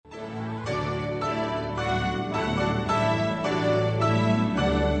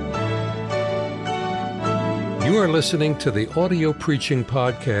You are listening to the audio preaching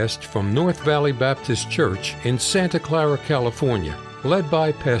podcast from North Valley Baptist Church in Santa Clara, California, led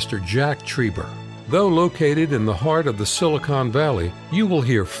by Pastor Jack Trieber. Though located in the heart of the Silicon Valley, you will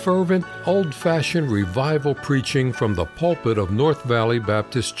hear fervent, old-fashioned revival preaching from the pulpit of North Valley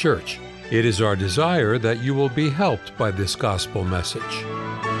Baptist Church. It is our desire that you will be helped by this gospel message.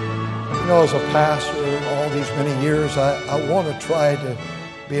 You know, as a pastor all these many years, I want to try to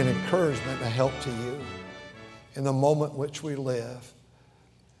be an encouragement and a help to you in the moment in which we live.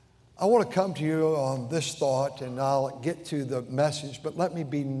 I want to come to you on this thought, and I'll get to the message, but let me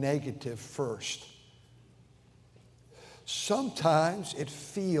be negative first. Sometimes it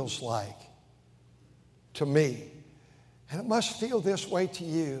feels like, to me, and it must feel this way to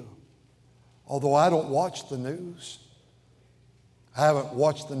you, although I don't watch the news. I haven't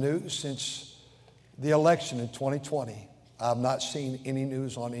watched the news since the election in 2020. I've not seen any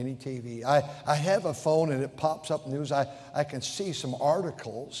news on any TV. I have a phone and it pops up news. I can see some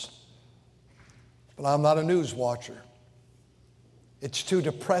articles, but I'm not a news watcher. It's too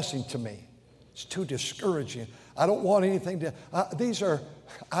depressing to me. It's too discouraging. I don't want anything to,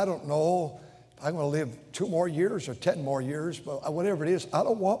 I don't know if I'm going to live 2 more years or 10 more years, but whatever it is, I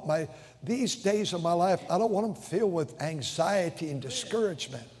don't want these days of my life, I don't want them filled with anxiety and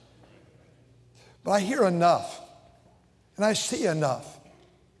discouragement. But I hear enough. And I see enough.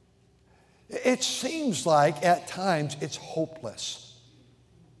 It seems like at times it's hopeless.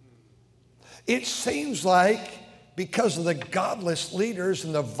 It seems like because of the godless leaders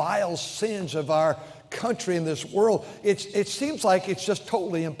and the vile sins of our country and this world, it seems like it's just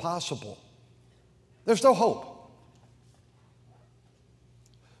totally impossible. There's no hope.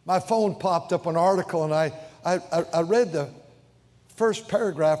 My phone popped up an article and I read the first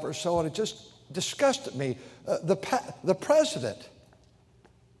paragraph or so and it just disgusted me. The president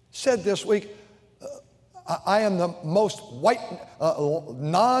said this week, I am the most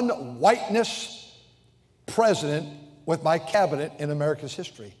non-whiteness president with my cabinet in America's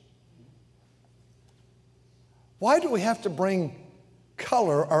history. Why do we have to bring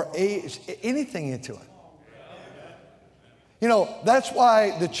color or age, anything into it? You know, that's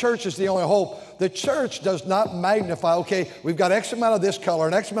why the church is the only hope. The church does not magnify, okay, we've got X amount of this color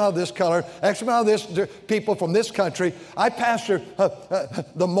and X amount of this color, X amount of this people from this country. I pastor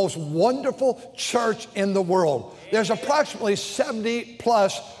the most wonderful church in the world. There's approximately 70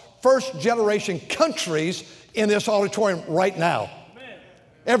 plus first generation countries in this auditorium right now. Amen.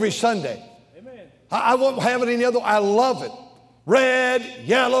 Every Sunday. Amen. I won't have it any other. I love it. Red,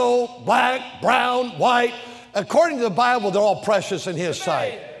 yellow, black, brown, white. According to the Bible, they're all precious in His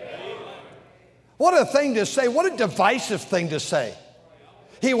sight. What a thing to say. What a divisive thing to say.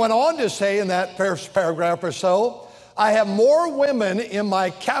 He went on to say in that first paragraph or so, I have more women in my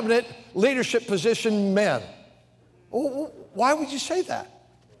cabinet leadership position than men. Why would you say that?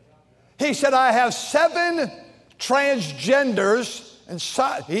 He said, I have 7 transgenders, and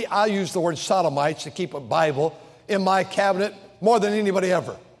I use the word sodomites to keep a Bible, in my cabinet more than anybody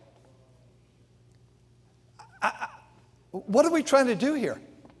ever. What are we trying to do here?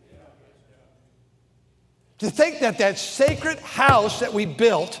 To think that sacred house that we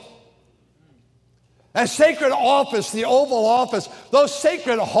built, that sacred office, the Oval Office, those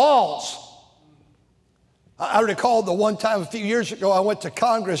sacred halls. I recall the one time a few years ago I went to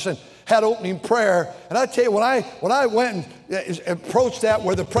Congress and had opening prayer. And I tell you, when I went and approached that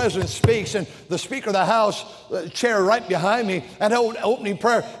where the president speaks and the Speaker of the House chair right behind me and opening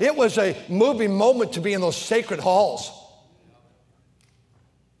prayer, it was a moving moment to be in those sacred halls.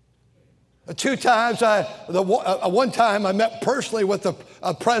 2 times, one time I met personally with the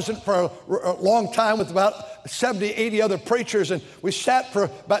president for a long time with about 70, 80 other preachers, and we sat for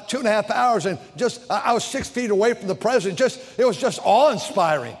about 2.5 hours, and I was 6 feet away from the president. It was just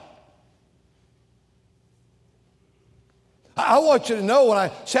awe-inspiring. I want you to know when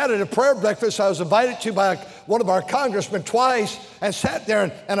I sat at a prayer breakfast I was invited to by one of our congressmen twice and sat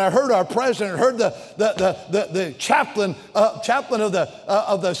there and I heard our president, heard the chaplain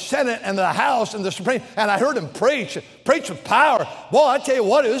of the Senate and the House and the Supreme, and I heard him preach with power. Boy, I tell you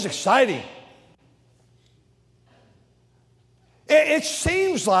what, it was exciting. It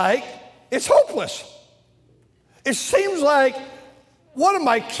seems like it's hopeless. It seems like, what are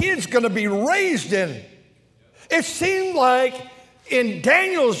my kids going to be raised in? It seemed like in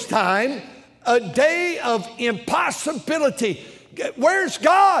Daniel's time, a day of impossibility. Where's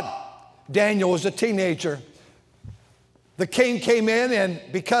God? Daniel was a teenager. The king came in, and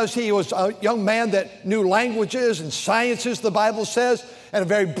because he was a young man that knew languages and sciences, the Bible says, and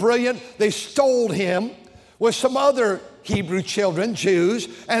very brilliant, they stole him with some other Hebrew children, Jews,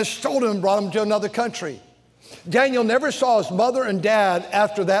 and stole him and brought him to another country. Daniel never saw his mother and dad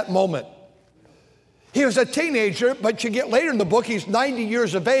after that moment. He was a teenager, but you get later in the book, he's 90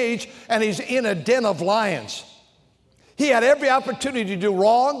 years of age, and he's in a den of lions. He had every opportunity to do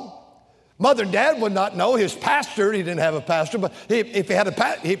wrong. Mother and dad would not know. His pastor, he didn't have a pastor, but if he had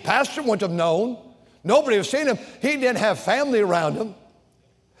a pastor wouldn't have known. Nobody would have seen him. He didn't have family around him.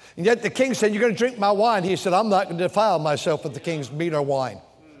 And yet the king said, "You're going to drink my wine." He said, "I'm not going to defile myself with the king's meat or wine."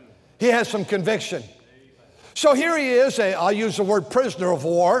 He has some conviction. So here he is, I'll use the word prisoner of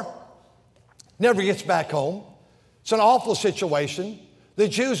war. Never gets back home. It's an awful situation. The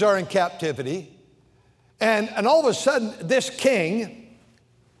Jews are in captivity. And all of a sudden, this king,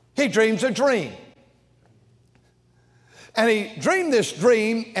 he dreams a dream. And he dreamed this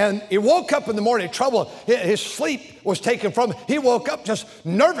dream, and he woke up in the morning, trouble. His sleep was taken from him. He woke up just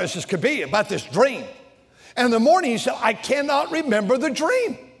nervous as could be about this dream. And in the morning, he said, "I cannot remember the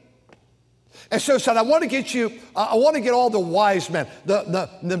dream." And so he said, I want to get all the wise men,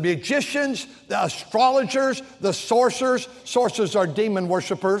 the magicians, the astrologers, the sorcerers. Sorcerers are demon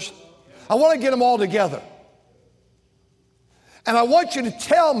worshipers. I want to get them all together. And I want you to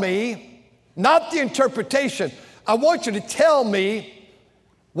tell me, not the interpretation, I want you to tell me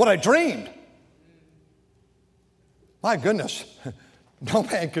what I dreamed. My goodness, no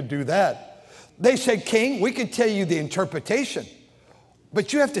man could do that. They said, "King, we can tell you the interpretation,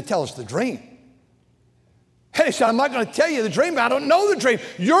 but you have to tell us the dream." And he said, "I'm not going to tell you the dream. I don't know the dream.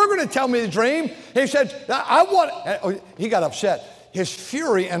 You're going to tell me the dream." And he said, he got upset. His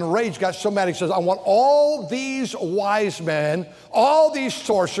fury and rage got so mad, he says, "I want all these wise men, all these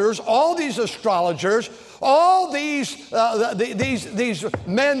sorcerers, all these astrologers, all these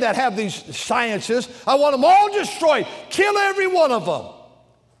men that have these sciences, I want them all destroyed. Kill every one of them."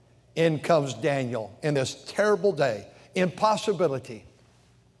 In comes Daniel in this terrible day, impossibility.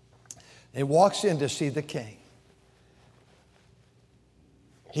 He walks in to see the king.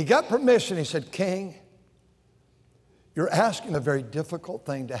 He got permission. He said, "King, you're asking a very difficult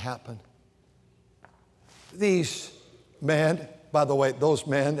thing to happen." These men, by the way, those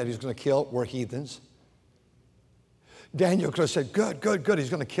men that he's going to kill were heathens. Daniel could have said, good, he's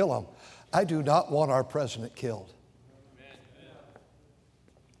going to kill them. I do not want our president killed.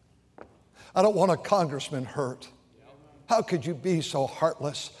 I don't want a congressman hurt. How could you be so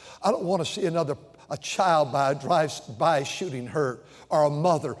heartless? I don't want to see a child drives by shooting hurt, or a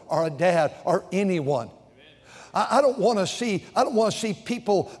mother, or a dad, or anyone. I don't want to see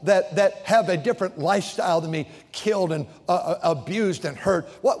people that have a different lifestyle than me killed and abused and hurt.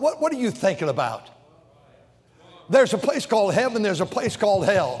 What are you thinking about? There's a place called heaven, there's a place called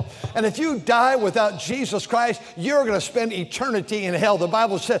hell. And if you die without Jesus Christ, you're going to spend eternity in hell. The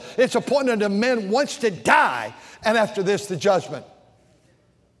Bible says it's appointed to men once to die, and after this, the judgment.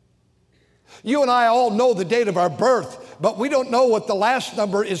 You and I all know the date of our birth, but we don't know what the last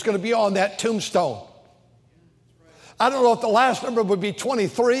number is going to be on that tombstone. I don't know if the last number would be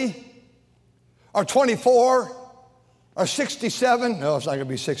 23 or 24 or 67. No, it's not going to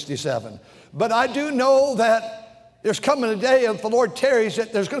be 67. But I do know that there's coming a day, if the Lord tarries,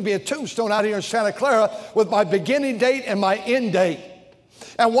 that there's going to be a tombstone out here in Santa Clara with my beginning date and my end date.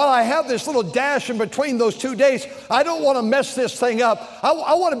 And while I have this little dash in between those 2 days, I don't want to mess this thing up.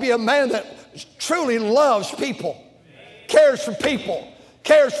 I want to be a man that truly loves people, cares for people,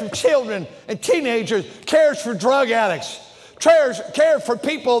 cares for children and teenagers, cares for drug addicts, cares for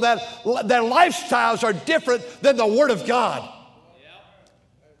people that their lifestyles are different than the Word of God.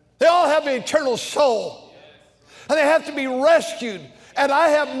 They all have an eternal soul, and they have to be rescued. And I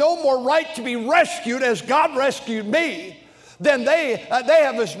have no more right to be rescued as God rescued me than they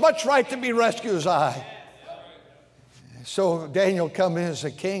have as much right to be rescued as I. So Daniel come in and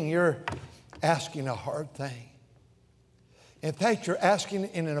said, "King, you're asking a hard thing. In fact, you're asking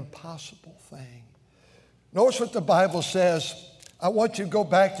an impossible thing." Notice what the Bible says. I want you to go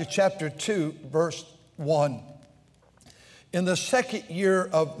back to chapter 2, verse 1. In the second year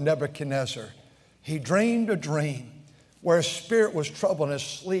of Nebuchadnezzar, he dreamed a dream where his spirit was troubled and his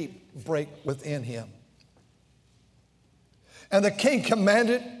sleep brake within him. And the king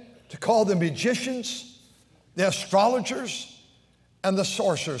commanded to call the magicians, the astrologers, and the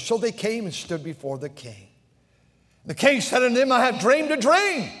sorcerers. So they came and stood before the king. The king said unto them, "I have dreamed a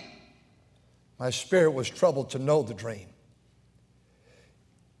dream. My spirit was troubled to know the dream."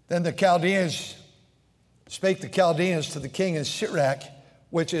 Then the Chaldeans spake the Chaldeans to the king in Syriac,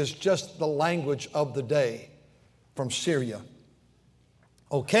 which is just the language of the day from Syria.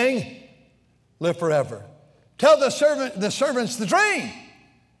 "O king, live forever. Tell the servants the dream,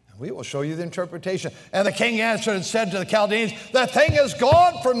 and we will show you the interpretation." And the king answered and said to the Chaldeans, "The thing is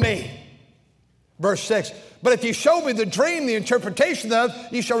gone from me. Verse 6, but if you show me the dream, the interpretation thereof,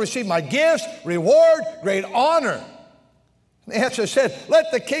 you shall receive my gifts, reward, great honor. The answer said,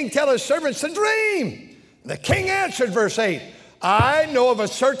 let the king tell his servants the dream. The king answered, verse 8, I know of a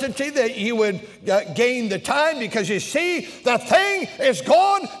certainty that you would gain the time, because you see, the thing is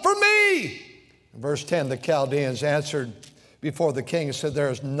gone for me. Verse 10, the Chaldeans answered before the king and said, there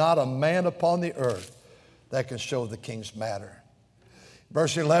is not a man upon the earth that can show the king's matter.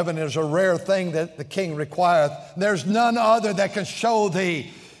 Verse 11 is a rare thing that the king requireth. There's none other that can show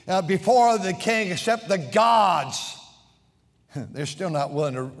thee before the king except the gods. They're still not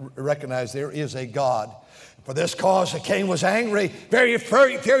willing to recognize there is a God. For this cause the king was angry, very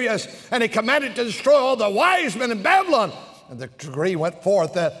furious, and he commanded to destroy all the wise men in Babylon. And the decree went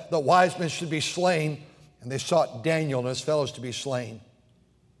forth that the wise men should be slain, and they sought Daniel and his fellows to be slain.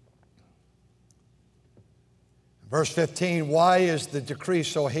 Verse 15, why is the decree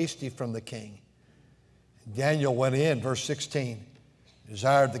so hasty from the king? Daniel went in, verse 16,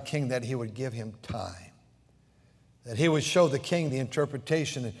 desired the king that he would give him time, that he would show the king the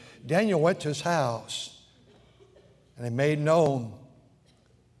interpretation. And Daniel went to his house, and he made known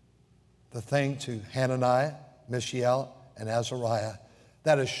the thing to Hananiah, Mishael, and Azariah.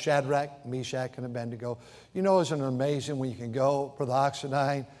 That is Shadrach, Meshach, and Abednego. You know, isn't it amazing when you can go, Brother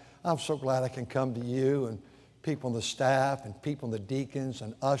Oxenine, I'm so glad I can come to you, and people on the staff and people on the deacons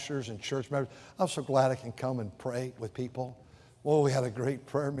and ushers and church members. I'm so glad I can come and pray with people. Well, we had a great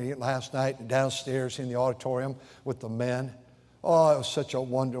prayer meeting last night downstairs in the auditorium with the men. Oh, it was such a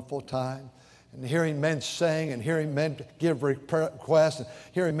wonderful time. And hearing men sing and hearing men give requests and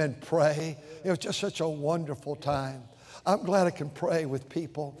hearing men pray. It was just such a wonderful time. I'm glad I can pray with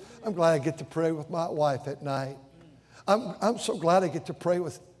people. I'm glad I get to pray with my wife at night. I'm so glad I get to pray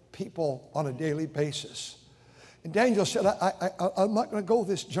with people on a daily basis. And Daniel said, I'm not going to go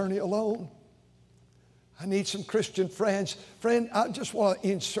this journey alone. I need some Christian friends. Friend, I just want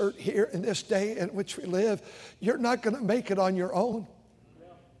to insert here in this day in which we live, you're not going to make it on your own.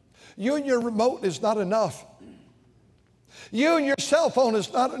 You and your remote is not enough. You and your cell phone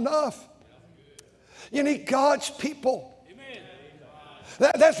is not enough. You need God's people.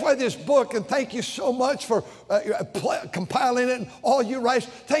 That's why this book, and thank you so much for compiling it and all you write.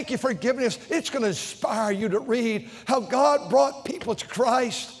 Thank you for giving us. It's going to inspire you to read how God brought people to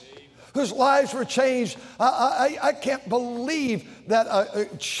Christ, whose lives were changed. I can't believe that a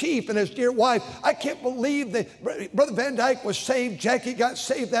chief and his dear wife, I can't believe that Brother Van Dyke was saved. Jackie got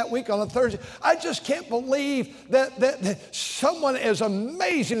saved that week on a Thursday. I just can't believe that someone as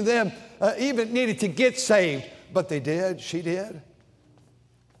amazing to them even needed to get saved. But they did. She did.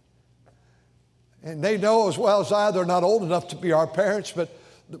 And they know as well as I, they're not old enough to be our parents, but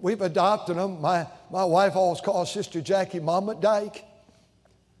we've adopted them. My wife always calls Sister Jackie Mama Dyke,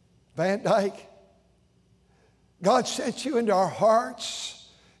 Van Dyke. God sent you into our hearts,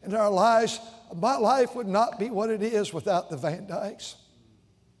 into our lives. My life would not be what it is without the Van Dykes.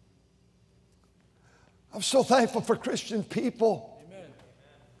 I'm so thankful for Christian people.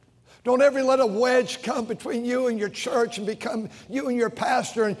 Don't ever let a wedge come between you and your church and become you and your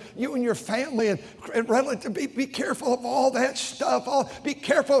pastor and you and your family. And be careful of all that stuff. Be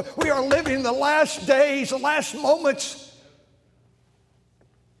careful. We are living in the last days, the last moments.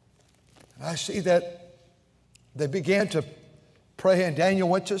 And I see that they began to pray, and Daniel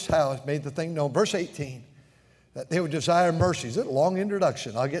went to his house, made the thing known. Verse 18, that they would desire mercies. It's a long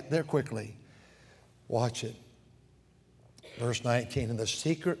introduction. I'll get there quickly. Watch it. Verse 19, and the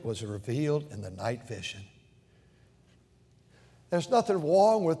secret was revealed in the night vision. There's nothing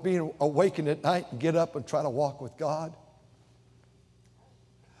wrong with being awakened at night and get up and try to walk with God.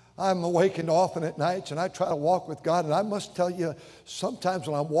 I'm awakened often at nights and I try to walk with God, and I must tell you, sometimes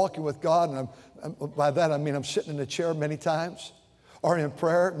when I'm walking with God, and by that I mean I'm sitting in a chair many times or in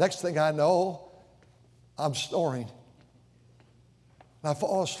prayer, next thing I know, I'm snoring. And I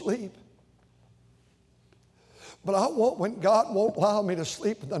fall asleep. But when God won't allow me to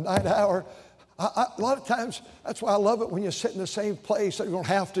sleep in the night hour, a lot of times, that's why I love it when you sit in the same place. You don't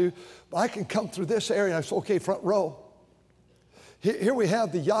have to, but I can come through this area and I say, okay, front row. Here we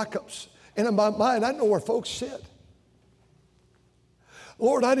have the Jacobs. And in my mind, I know where folks sit.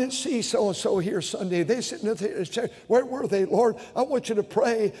 Lord, I didn't see so-and-so here Sunday. They sitting in the chair. Where were they? Lord, I want you to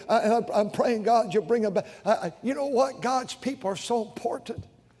pray. And I'm praying, God, you'll bring them back. You know what? God's people are so important.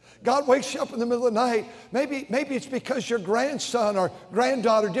 God wakes you up in the middle of the night. Maybe it's because your grandson or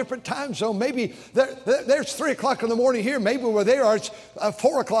granddaughter, different time zone. Maybe there's 3 o'clock in the morning here. Maybe where they are, it's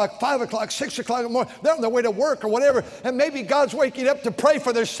 4 o'clock, 5 o'clock, 6 o'clock in the morning. They're on their way to work or whatever. And maybe God's waking up to pray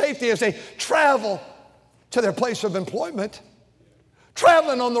for their safety as they travel to their place of employment.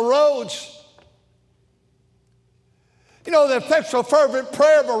 Traveling on the roads. You know, the effectual fervent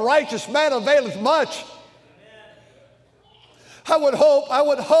prayer of a righteous man availeth much. I would hope,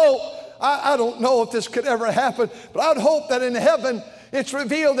 I don't know if this could ever happen, but I would hope that in heaven it's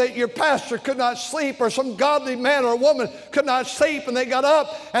revealed that your pastor could not sleep, or some godly man or woman could not sleep, and they got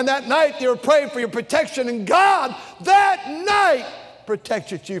up, and that night they were praying for your protection, and God that night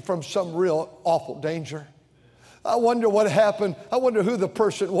protected you from some real awful danger. I wonder what happened. I wonder who the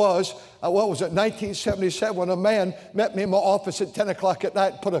person was. What was it, 1977, when a man met me in my office at 10 o'clock at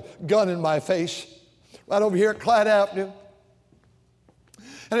night and put a gun in my face right over here at Clyde Avenue.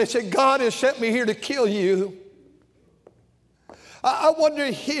 And he said, God has sent me here to kill you. I wonder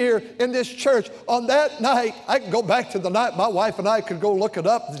here in this church on that night, I can go back to the night my wife and I could go look it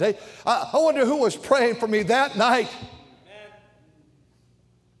up today. I wonder who was praying for me that night.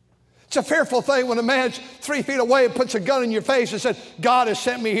 It's a fearful thing when a man's 3 feet away and puts a gun in your face and says, God has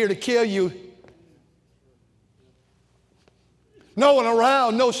sent me here to kill you. No one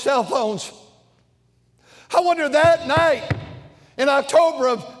around, no cell phones. I wonder that night in October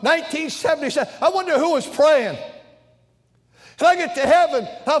of 1977, I wonder who was praying. And I get to heaven,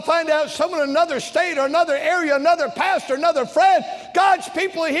 I'll find out someone in another state or another area, another pastor, another friend. God's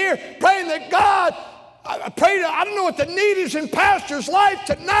people are here praying that God, I don't know what the need is in Pastor's life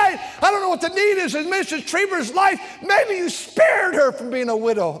tonight. I don't know what the need is in Mrs. Trieber's life. Maybe you spared her from being a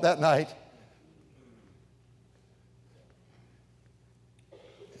widow that night.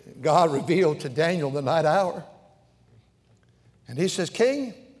 God revealed to Daniel the night hour. And he says,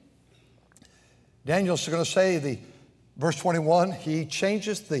 King, Daniel's going to say verse 21, he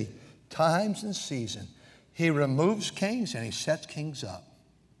changes the times and season. He removes kings and he sets kings up.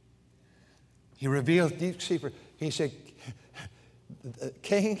 He reveals deep secret. He said,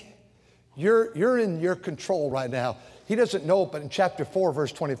 King, you're in your control right now. He doesn't know it, but in chapter 4,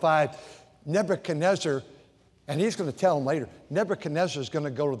 verse 25, Nebuchadnezzar, and he's going to tell him later, Nebuchadnezzar is going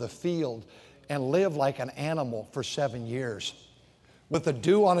to go to the field and live like an animal for 7 years, with the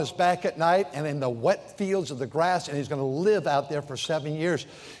dew on his back at night and in the wet fields of the grass, and he's going to live out there for 7 years.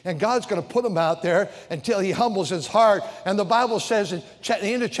 And God's going to put him out there until he humbles his heart. And the Bible says in the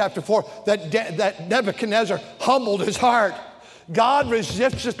end of chapter 4 that Nebuchadnezzar humbled his heart. God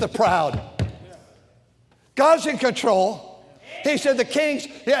resisteth the proud. God's in control. He said the kings,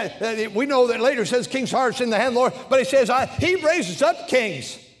 we know that later says king's heart's in the hand of the Lord, but he says he raises up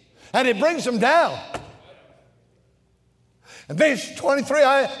kings and he brings them down. In verse 23,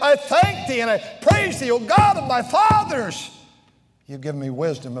 I thank thee and I praise thee, O God of my fathers. You've given me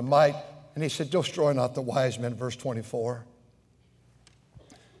wisdom and might. And he said, destroy not the wise men, verse 24.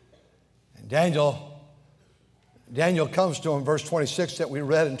 And Daniel comes to him, verse 26 that we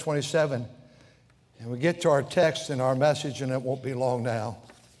read in 27. And we get to our text and our message, and it won't be long now.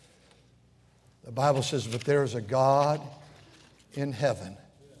 The Bible says, but there is a God in heaven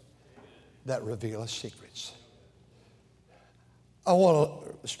that revealeth secrets. I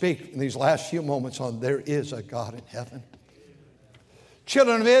want to speak in these last few moments on there is a God in heaven.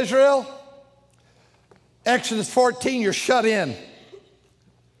 Children of Israel, Exodus 14, you're shut in.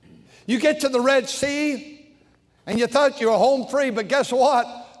 You get to the Red Sea, and you thought you were home free, but guess what?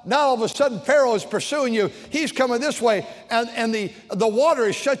 Now all of a sudden Pharaoh is pursuing you. He's coming this way, and the water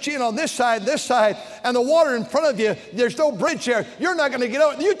is shut you in on this side, and the water in front of you, there's no bridge there. You're not going to get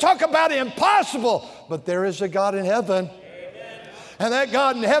over. You talk about impossible, but there is a God in heaven. And that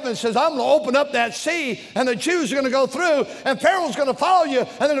God in heaven says, I'm going to open up that sea, and the Jews are going to go through, and Pharaoh's going to follow you,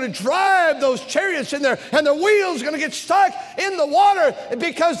 and they're going to drive those chariots in there, and the wheels are going to get stuck in the water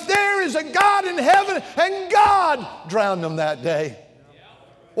because there is a God in heaven, and God drowned them that day.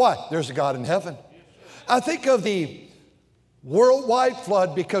 What? There's a God in heaven. I think of the worldwide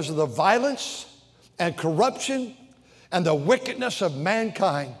flood because of the violence and corruption and the wickedness of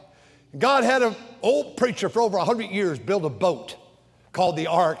mankind. God had an old preacher for over 100 years build a boat called the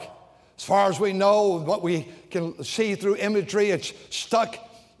Ark. As far as we know, what we can see through imagery, it's stuck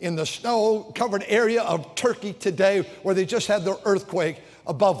in the snow-covered area of Turkey today where they just had the earthquake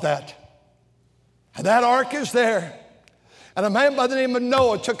above that. And that Ark is there. And a man by the name of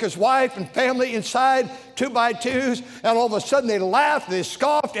Noah took his wife and family inside 2x2s, and all of a sudden they laughed, they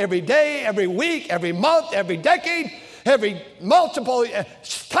scoffed every day, every week, every month, every decade, every multiple,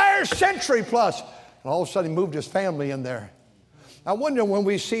 entire century plus. And all of a sudden he moved his family in there. I wonder when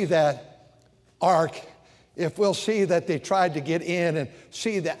we see that ark, if we'll see that they tried to get in and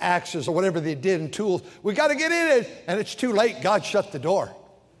see the axes or whatever they did and tools. We got to get in it, and it's too late. God shut the door.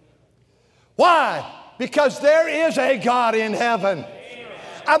 Why? Because there is a God in heaven.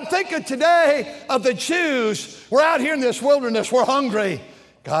 I'm thinking today of the Jews. We're out here in this wilderness. We're hungry.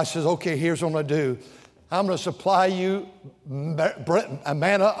 God says, okay, here's what I'm going to do. I'm going to supply you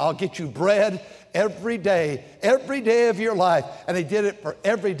manna. I'll get you bread every day of your life. And he did it for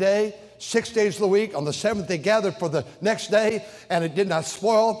every day, 6 days of the week. On the seventh, they gathered for the next day, and it did not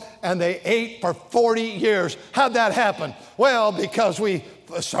spoil, and they ate for 40 years. How'd that happen? Well, because we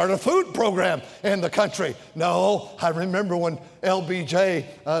started a food program in the country. No, I remember when LBJ,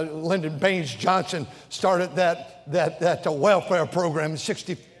 Lyndon Baines Johnson, started that welfare program in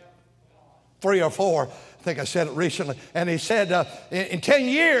 63 or 4. I think I said it recently. And he said, in 10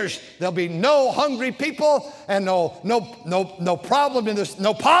 years, there'll be no hungry people and no problem in this,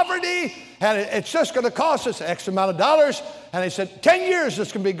 no poverty. And it's just going to cost us X amount of dollars. And he said, 10 years,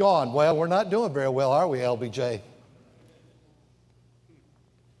 this can be gone. Well, we're not doing very well, are we, LBJ?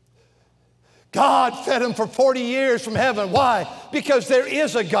 God fed him for 40 years from heaven. Why? Because there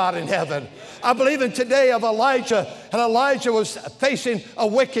is a God in heaven. I believe in today of Elijah, and Elijah was facing a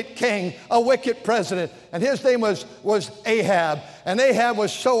wicked king, a wicked president, and his name was Ahab. And Ahab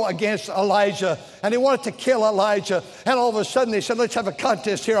was so against Elijah, and he wanted to kill Elijah. And all of a sudden they said, let's have a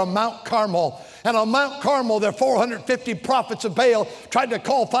contest here on Mount Carmel. And on Mount Carmel, there 450 prophets of Baal tried to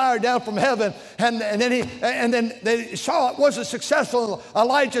call fire down from heaven. And then they saw it wasn't successful.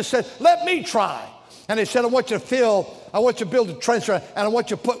 Elijah said, let me try. And they said, I want you to build a trench, and I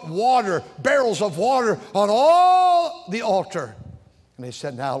want you to put water, barrels of water on all the altar. And they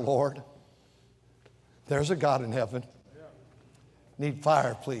said, now, Lord, there's a God in heaven. Need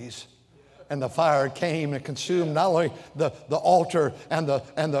fire, please. And the fire came and consumed not only the altar and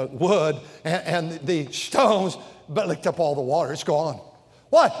the wood and the stones, but licked up all the water. It's gone.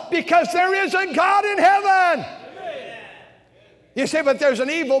 Why? Because there is a God in heaven. You say, but there's an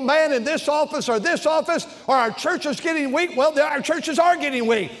evil man in this office, or our church is getting weak. Well, our churches are getting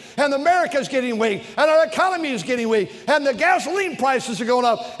weak, and America's getting weak, and our economy is getting weak, and the gasoline prices are going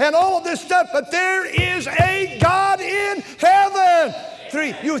up, and all of this stuff, but there is a God in heaven.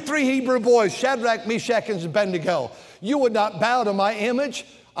 You three Hebrew boys, Shadrach, Meshach, and Abednego, you would not bow to my image.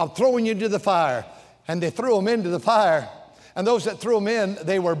 I'm throwing you into the fire. And they threw them into the fire, and those that threw them in,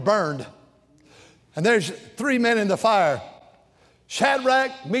 they were burned. And there's 3 men in the fire,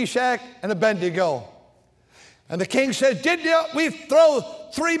 Shadrach, Meshach, and Abednego. And the king said, did we throw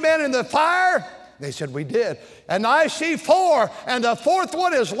 3 men in the fire? They said, we did. And I see 4, and the 4th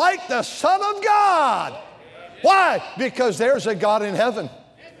one is like the Son of God. Why? Because there's a God in heaven.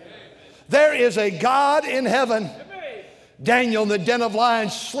 There is a God in heaven. Daniel in the den of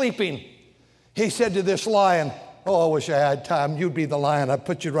lions sleeping. He said to this lion, oh, I wish I had time. You'd be the lion. I'd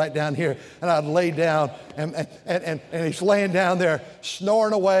put you right down here, and I'd lay down. And he's laying down there,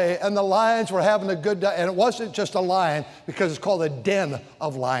 snoring away. And the lions were having a good day. And it wasn't just a lion, because it's called a den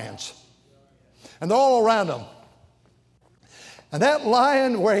of lions. And they're all around him. And that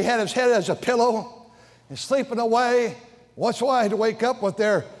lion, where he had his head as a pillow, and sleeping away, once in a while I had to wake up with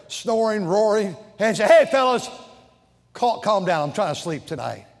their snoring, roaring, and say, hey, fellas, calm down. I'm trying to sleep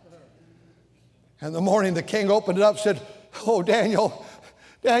tonight. And in the morning, the king opened it up and said, oh, Daniel,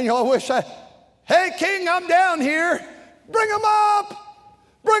 hey, king, I'm down here. Bring him up.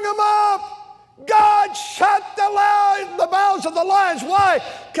 God shut the mouths of the lions. Why?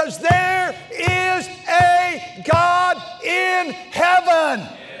 Because there is a God in heaven.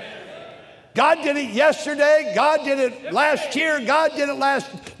 God did it yesterday. God did it last year. God did it last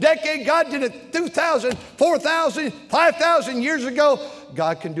decade. God did it 2,000, 4,000, 5,000 years ago.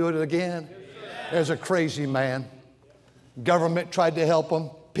 God can do it again. There's a crazy man. Government tried to help him.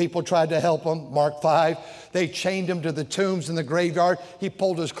 People tried to help him. Mark 5. They chained him to the tombs in the graveyard. He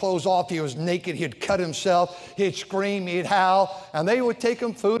pulled his clothes off. He was naked. He'd cut himself. He'd scream. He'd howl. And they would take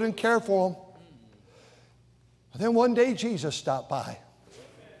him food and care for him. And then one day Jesus stopped by.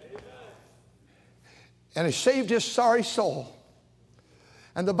 And he saved his sorry soul.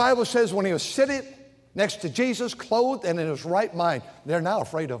 And the Bible says when he was sitting next to Jesus, clothed and in his right mind, they're now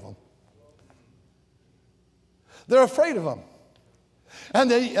afraid of him. They're afraid of him.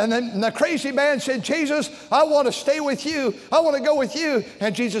 And then the crazy man said, Jesus, I want to stay with you. I want to go with you.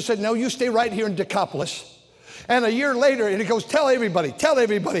 And Jesus said, no, you stay right here in Decapolis. And a year later, and he goes, tell everybody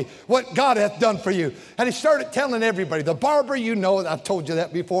what God hath done for you. And he started telling everybody. The barber, you know, I've told you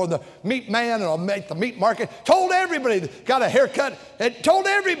that before. The meat man at the meat market told everybody, got a haircut, and told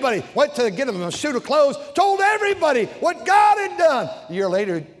everybody, went to get him a suit of clothes, told everybody what God had done. A year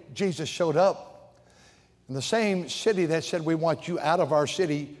later, Jesus showed up. In the same city that said, we want you out of our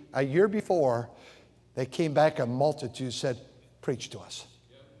city, a year before, they came back, a multitude said, preach to us.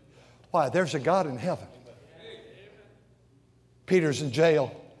 Why? There's a God in heaven. Peter's in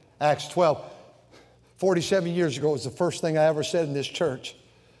jail, Acts 12. 47 years ago was the first thing I ever said in this church.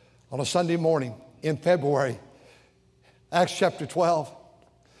 On a Sunday morning, in February. Acts chapter 12.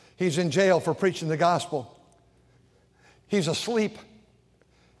 He's in jail for preaching the gospel. He's asleep.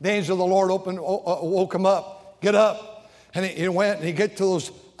 The angel of the Lord woke him up. Get up. And he went and he get to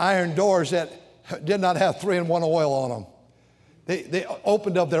those iron doors that did not have 3-in-1 oil on them. They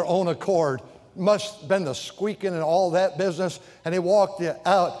opened of their own accord. Must have been the squeaking and all that business. And he walked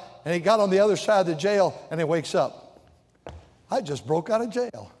out and he got on the other side of the jail and he wakes up. I just broke out of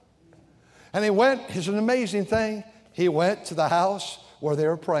jail. And he went, it's an amazing thing. He went to the house where they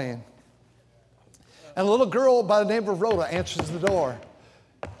were praying. And a little girl by the name of Rhoda answers the door.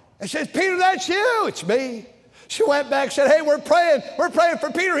 And says, Peter, that's you. It's me. She went back and said, hey, we're praying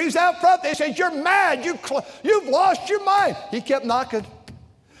for Peter. He's out front. They said, you're mad. You've lost your mind. He kept knocking.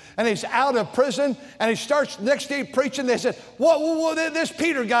 And he's out of prison, and he starts next day preaching. They said, what this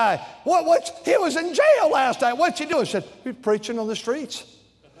Peter guy, he was in jail last night. What's he doing? He said, he's preaching on the streets.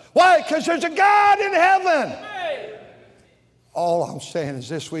 Why? Because there's a God in heaven. All I'm saying is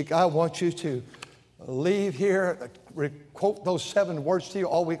this week, I want you to leave here, quote those 7 words to you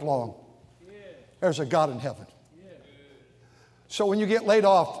all week long. There's a God in heaven. So when you get laid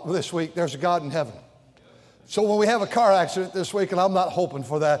off this week, there's a God in heaven. So when we have a car accident this week, and I'm not hoping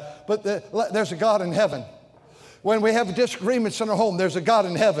for that, but there's a God in heaven. When we have disagreements in our home, there's a God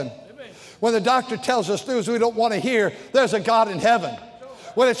in heaven. When the doctor tells us news we don't want to hear, there's a God in heaven.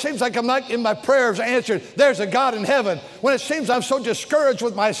 When it seems like I'm not getting my prayers answered, there's a God in heaven. When it seems I'm so discouraged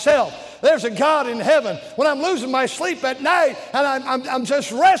with myself, there's a God in heaven. When I'm losing my sleep at night and I'm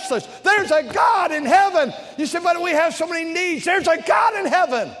just restless, there's a God in heaven. You say, but we have so many needs. There's a God in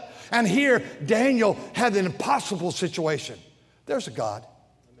heaven. And here, Daniel had an impossible situation. There's a God.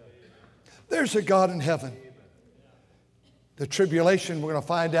 There's a God in heaven. The tribulation, we're going to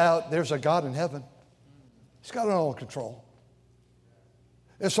find out there's a God in heaven. He's got it all under control.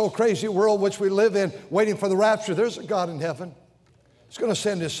 This whole crazy world which we live in, waiting for the rapture, there's a God in heaven. He's going to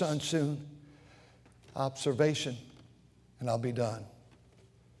send his son soon. Observation, and I'll be done.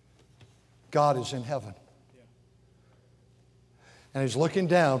 God is in heaven. And he's looking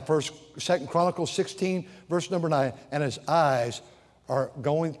down, 2 Chronicles 16, verse number 9, and his eyes are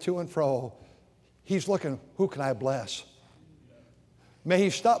going to and fro. He's looking, who can I bless? May he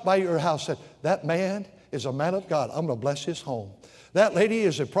stop by your house and say, that man is a man of God. I'm going to bless his home. That lady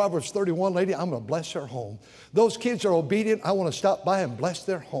is a Proverbs 31 lady. I'm going to bless her home. Those kids are obedient. I want to stop by and bless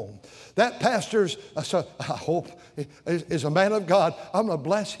their home. That pastor's, I hope, is a man of God. I'm going to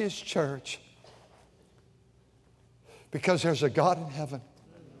bless his church. Because there's a God in heaven.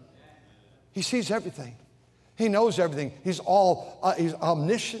 He sees everything. He knows everything. He's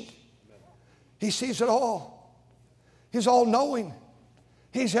omniscient. He sees it all. He's all-knowing.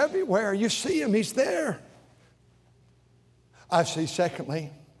 He's everywhere. You see him. He's there. I see, secondly,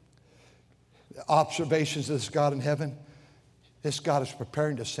 the observations of this God in heaven. This God is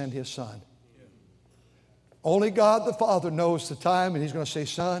preparing to send his son. Only God the Father knows the time, and he's going to say,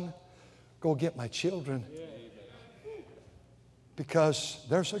 son, go get my children. Because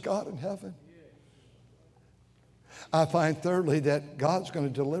there's a God in heaven. I find thirdly that God's going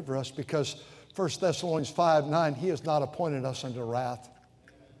to deliver us because 1 Thessalonians 5:9, he has not appointed us unto wrath.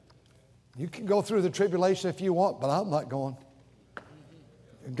 You can go through the tribulation if you want, but I'm not going.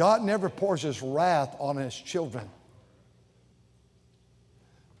 God never pours his wrath on his children.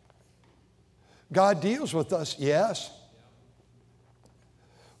 God deals with us, yes.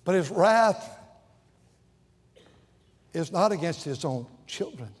 But his wrath is not against his own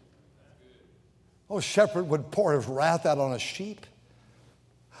children. Oh, a shepherd would pour his wrath out on a sheep.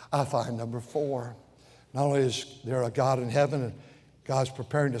 I find number 4, not only is there a God in heaven and God's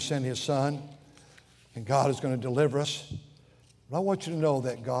preparing to send his son and God is going to deliver us, but I want you to know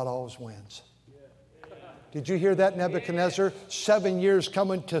that God always wins. Did you hear that, Nebuchadnezzar? 7 years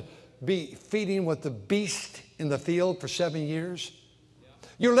coming to be feeding with the beast in the field for 7 years.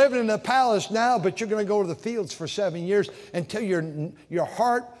 You're living in the palace now, but you're going to go to the fields for 7 years until your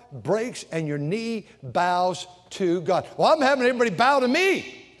heart breaks and your knee bows to God. Well, I'm having everybody bow to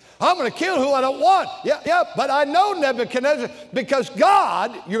me. I'm going to kill who I don't want. Yeah, but I know Nebuchadnezzar, because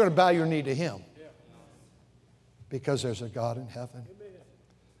God, you're going to bow your knee to him. Because there's a God in heaven.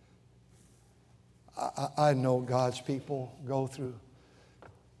 I know God's people go through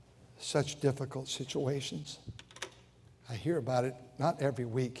such difficult situations. I hear about it not every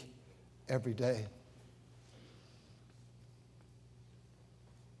week, every day.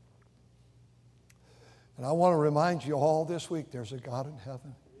 And I want to remind you all this week, there's a God in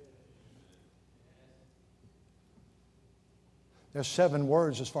heaven. There's 7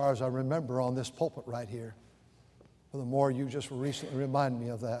 words as far as I remember on this pulpit right here. Furthermore, you just recently reminded me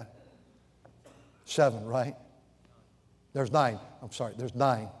of that. 7, right? There's 9. I'm sorry, there's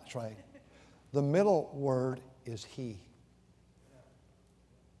 9. That's right. The middle word is He.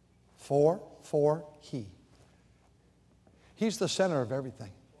 For He. He's the center of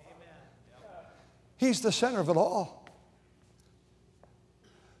everything. He's the center of it all.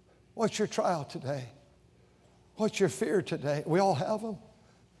 What's your trial today? What's your fear today? We all have them.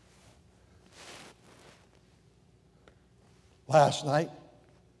 Last night,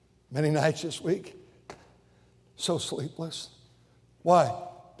 many nights this week, so sleepless. Why?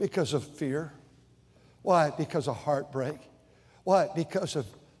 Because of fear. Why? Because of heartbreak. Why? Because of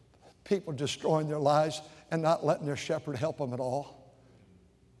people destroying their lives and not letting their shepherd help them at all.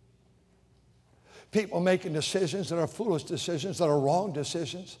 People making decisions that are foolish decisions, that are wrong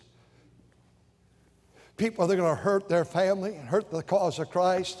decisions. People that are going to hurt their family and hurt the cause of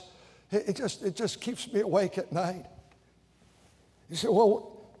Christ. It just keeps me awake at night. You say,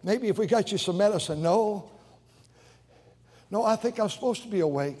 well, maybe if we got you some medicine. No, I think I'm supposed to be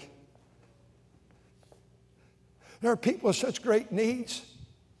awake. There are people with such great needs.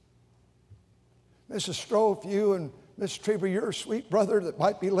 Mrs. Stroh, you and Mrs. Trieber, your sweet brother that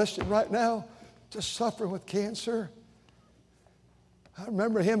might be listening right now, just suffering with cancer. I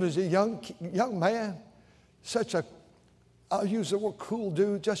remember him as a young man, I'll use the word cool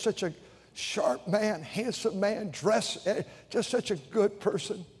dude, just such a sharp man, handsome man, dressed, just such a good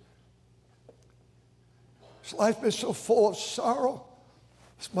person. His life been so full of sorrow.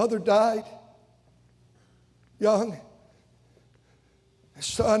 His mother died young. His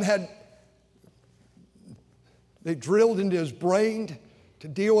son they drilled into his brain to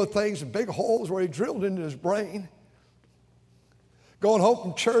deal with things, big holes where he drilled into his brain. Going home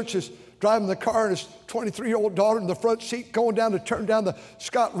from church, is driving the car, and his 23-year-old daughter in the front seat, going down to turn down the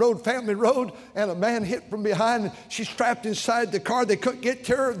Scott Road, family road, and a man hit from behind, and she's trapped inside the car. They couldn't get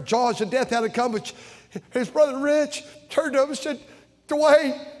to her. Jaws of death had to come. But his brother Rich turned to him and said,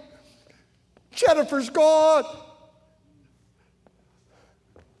 Dwayne, Jennifer's gone.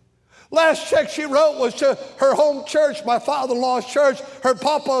 Last check she wrote was to her home church, my father-in-law's church, her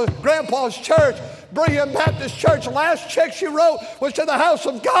grandpa's church, Brigham Baptist Church. Last check she wrote was to the house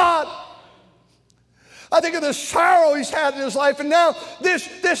of God. I think of the sorrow he's had in his life, and now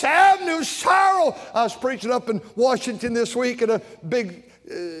this avenue of sorrow. I was preaching up in Washington this week at a big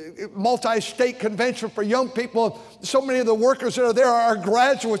multi-state convention for young people. So many of the workers that are there are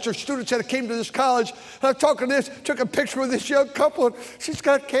graduates or students that came to this college. And I'm talking to took a picture with this young couple, and she's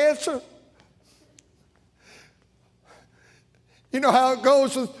got cancer. You know how it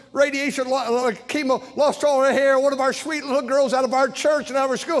goes with radiation, chemo, lost all her hair. One of our sweet little girls out of our church and out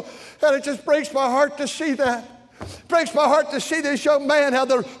of our school. And it just breaks my heart to see that. It breaks my heart to see this young man, how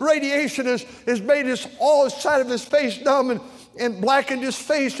the radiation has made all side of his face numb and blackened his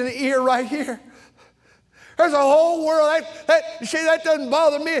face and ear right here. There's a whole world. You see, that doesn't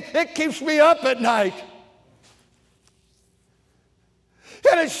bother me. It keeps me up at night.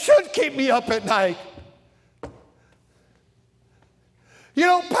 And it should keep me up at night. You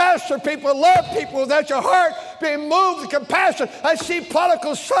don't pastor people, love people without your heart being moved with compassion. I see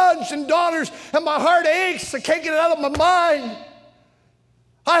prodigal sons and daughters, and my heart aches. I can't get it out of my mind.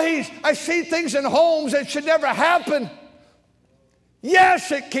 I see things in homes that should never happen.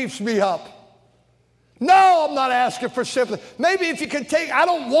 Yes, it keeps me up. No, I'm not asking for sympathy. Maybe if you can I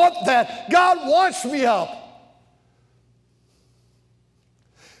don't want that. God wants me up.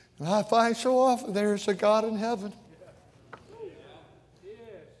 And I find so often there's a God in heaven.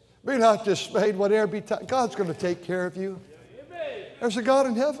 Be not dismayed, whatever be time. God's going to take care of you. There's a God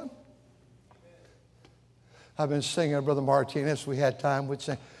in heaven. I've been singing, Brother Martinez, we had time, would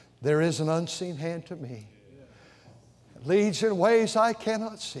sing, there is an unseen hand to me. It leads in ways I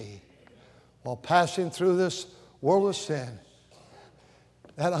cannot see. While passing through this world of sin,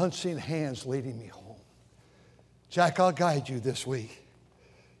 that unseen hand's leading me home. Jack, I'll guide you this week.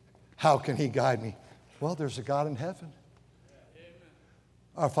 How can he guide me? Well, there's a God in heaven.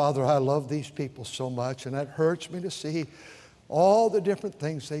 Our Father, I love these people so much, and it hurts me to see all the different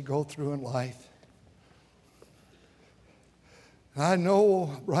things they go through in life. And I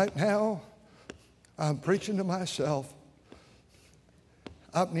know right now I'm preaching to myself.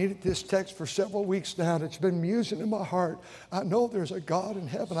 I've needed this text for several weeks now, and it's been musing in my heart. I know there's a God in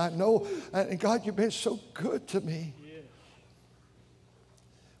heaven. I know, and God, you've been so good to me.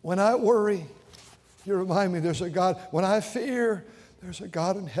 When I worry, you remind me there's a God. When I fear, there's a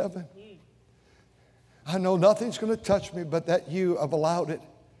God in heaven. I know nothing's going to touch me but that you have allowed it.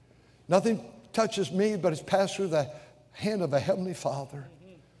 Nothing touches me but it's passed through the hand of a heavenly Father.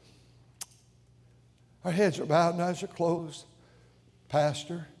 Our heads are bowed and eyes are closed.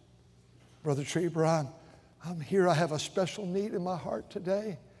 Pastor, Brother Trieber, I'm here. I have a special need in my heart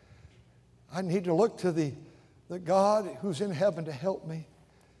today. I need to look to the God who's in heaven to help me.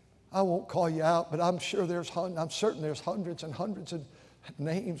 I won't call you out, but I'm certain there's hundreds and hundreds of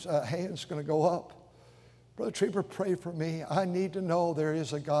names, hands going to go up. Brother Trieber, pray for me. I need to know there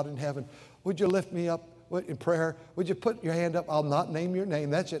is a God in heaven. Would you lift me up in prayer? Would you put your hand up? I'll not name your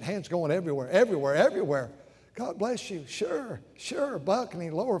name. That's it. Hands going everywhere, everywhere, everywhere. God bless you. Sure. Balcony,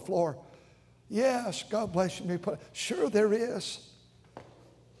 lower floor. Yes, God bless you. Sure there is.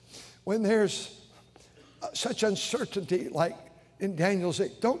 When there's such uncertainty, like in Daniel's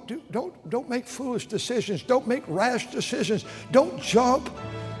 8, don't make foolish decisions. Don't make rash decisions. Don't jump.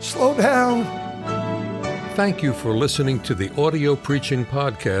 Slow down. Thank you for listening to the audio preaching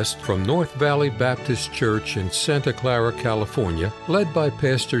podcast from North Valley Baptist Church in Santa Clara, California, led by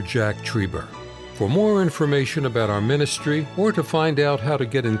Pastor Jack Trieber. For more information about our ministry or to find out how to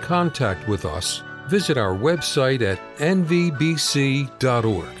get in contact with us, visit our website at nvbc.org.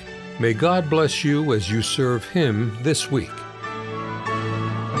 May God bless you as you serve Him this week.